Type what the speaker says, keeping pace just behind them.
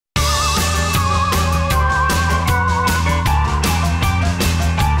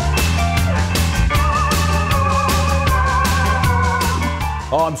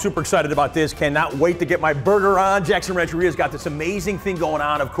I'm super excited about this. Cannot wait to get my burger on. Jackson Rancheria's got this amazing thing going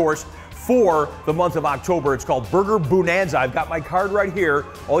on, of course, for the month of October. It's called Burger Boo-nanza. I've got my card right here.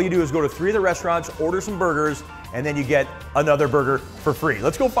 All you do is go to 3 of the restaurants, order some burgers, and then you get another burger for free.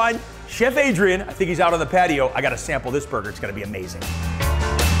 Let's go find Chef Adrian. I think he's out on the patio. I got to sample this burger. It's going to be amazing.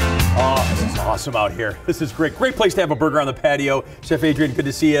 Oh, this is awesome out here. This is great. Great place to have a burger on the patio. Chef Adrian, good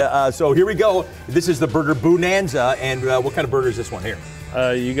to see you. So here we go. This is the Burger Boo-nanza. And what kind of burger is this one here?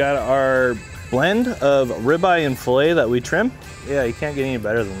 You got our blend of ribeye and filet that we trim. Yeah, you can't get any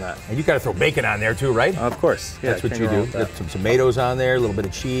better than that. And you got to throw bacon on there too, right? Of course. Yeah, that's what you do. Got some tomatoes on there, a little bit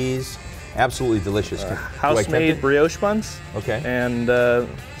of cheese. Absolutely delicious. House-made brioche buns. Okay. And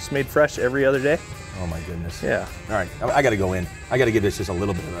it's made fresh every other day. Oh my goodness. Yeah. All right, I got to go in. I got to give this just a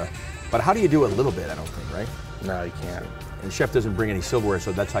little bit of a, but how do you do a little bit, I don't think, right? No, you can't. And the chef doesn't bring any silverware,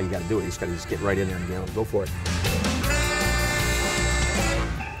 so that's how you got to do it. You just got to get right in there and go for it.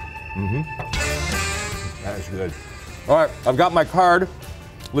 That is good. All right, I've got my card.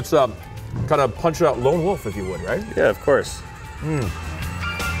 Let's kind of punch out Lone Wolf, if you would, right? Yeah, of course. And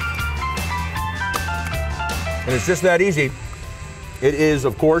it's just that easy. It is,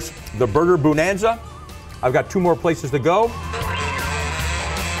 of course, the Burger Boo-nanza. I've got 2 more places to go,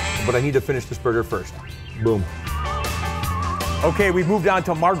 but I need to finish this burger first. Boom. Okay, we've moved on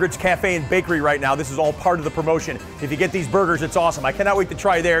to Margaret's Cafe and Bakery right now. This is all part of the promotion. If you get these burgers, it's awesome. I cannot wait to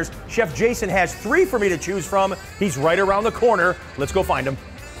try theirs. Chef Jason has 3 for me to choose from. He's right around the corner. Let's go find him.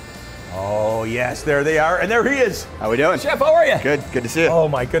 Oh, yes, there they are. And there he is. How we doing? Chef, how are you? Good to see you. Oh,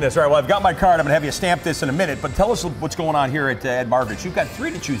 my goodness. All right, well, I've got my card. I'm going to have you stamp this in a minute, but tell us what's going on here at Margaret's. You've got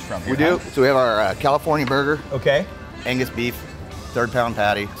 3 to choose from here. We do. So we have our California burger. Okay. Angus beef, 3rd-pound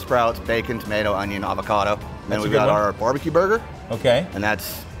patty, sprouts, bacon, tomato, onion, avocado. Then we've got our barbecue burger. Okay. And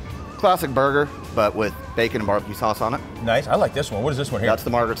that's classic burger, but with bacon and barbecue sauce on it. Nice. I like this one. What is this one here? That's the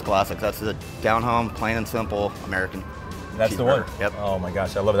Margaret's Classic. That's the down-home, plain and simple American. That's the one? Yep. Oh my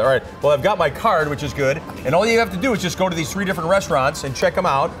gosh, I love it. All right, well, I've got my card, which is good. And all you have to do is just go to these 3 different restaurants and check them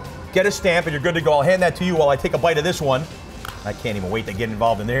out, get a stamp, and you're good to go. I'll hand that to you while I take a bite of this one. I can't even wait to get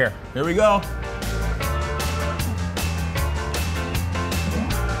involved in there. Here we go.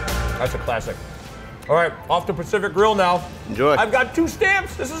 That's a classic. All right, off to Pacific Grill now. Enjoy. I've got 2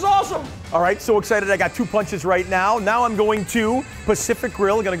 stamps. This is awesome. All right, so excited. I got 2 punches right now. Now I'm going to Pacific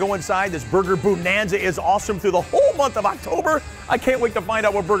Grill. Going to go inside. This Burger Boo-nanza is awesome through the whole month of October. I can't wait to find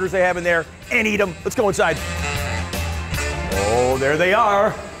out what burgers they have in there and eat them. Let's go inside. Oh, there they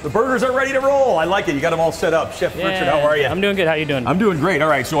are. The burgers are ready to roll. I like it. You got them all set up. Chef Richard, how are you? I'm doing good. How you doing? I'm doing great. All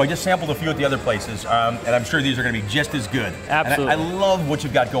right, so I just sampled a few at the other places, and I'm sure these are going to be just as good. Absolutely. And I love what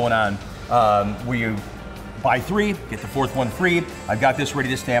you've got going on. Where you buy 3, get the 4th one free. I've got this ready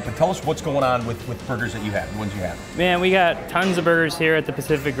to stamp. And tell us what's going on with burgers that you have, the ones you have. Man, we got tons of burgers here at the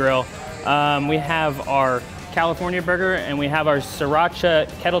Pacific Grill. We have our California burger, and we have our sriracha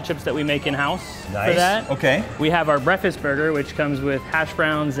kettle chips that we make in-house for that. Okay. We have our breakfast burger, which comes with hash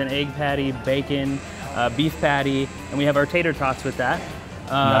browns and egg patty, bacon, beef patty, and we have our tater tots with that.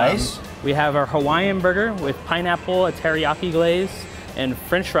 Nice. We have our Hawaiian burger with pineapple, a teriyaki glaze, and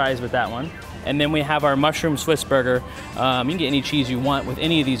French fries with that one. And then we have our mushroom Swiss burger. You can get any cheese you want with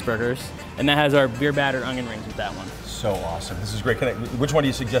any of these burgers. And that has our beer battered onion rings with that one. So awesome. This is great. Which one do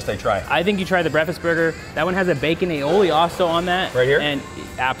you suggest I try? I think you try the breakfast burger. That one has a bacon aioli also on that. Right here? And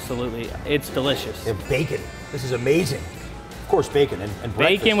absolutely, it's delicious. And bacon. This is amazing. Of course, bacon and breakfast.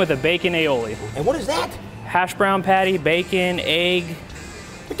 Bacon with a bacon aioli. And what is that? Hash brown patty, bacon, egg.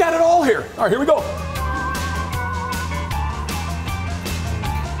 We got it all here. All right, here we go.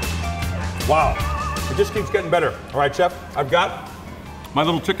 Wow, it just keeps getting better. All right, Chef, I've got my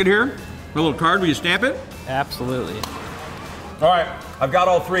little ticket here, my little card. Will you stamp it? Absolutely. All right, I've got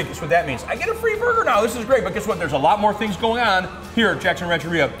all 3. Guess what that means? I get a free burger now. This is great, but guess what? There's a lot more things going on here at Jackson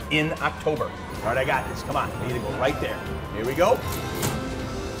Rancheria in October. All right, I got this. Come on, I need to go right there. Here we go.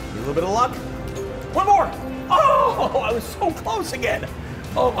 Need a little bit of luck. One more. Oh, I was so close again.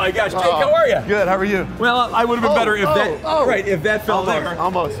 Oh my gosh, Jake, how are you? Good, how are you? Well, I would have been better if if that fell there.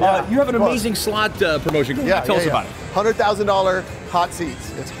 Almost, yeah. You have an amazing slot promotion. Tell us about it. $100,000 hot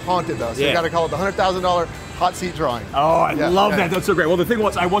seats. It's haunted though, so you got to call it the $100,000 hot seat drawing. Oh, I love that. That's so great. Well, the thing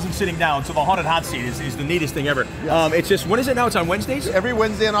was, I wasn't sitting down, so the haunted hot seat is the neatest thing ever. Yes. It's just, when is it now? It's on Wednesdays? Every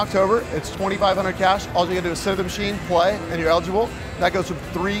Wednesday in October, it's $2,500 cash. All you got to do is sit at the machine, play, and you're eligible. That goes from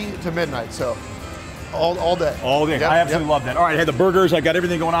 3 to midnight, so all day. All day. I absolutely love that. All right, I had the burgers. I got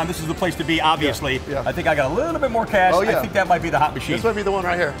everything going on. This is the place to be, obviously. I think I got a little bit more cash. I think that might be the hot machine. This might be the one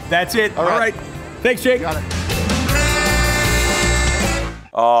right here. That's it. All right. Thanks, Jake. Got it.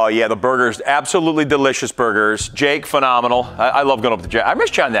 Oh, yeah, the burgers, absolutely delicious burgers. Jake, phenomenal. I love going up to Jake. I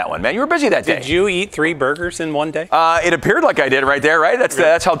missed you on that one, man. You were busy that day. Did you eat 3 burgers in one day? It appeared like I did right there, right?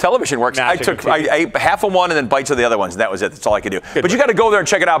 That's how television works. I ate half of one and then bites of the other ones, and that was it. That's all I could do. But you got to go there and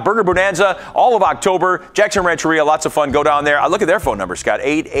check it out. Burger Boo-nanza, all of October. Jackson Rancheria, lots of fun. Go down there. Look at their phone number, Scott.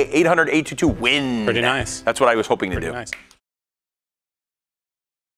 800-822-WIN. Pretty nice. That's what I was hoping to do. Nice.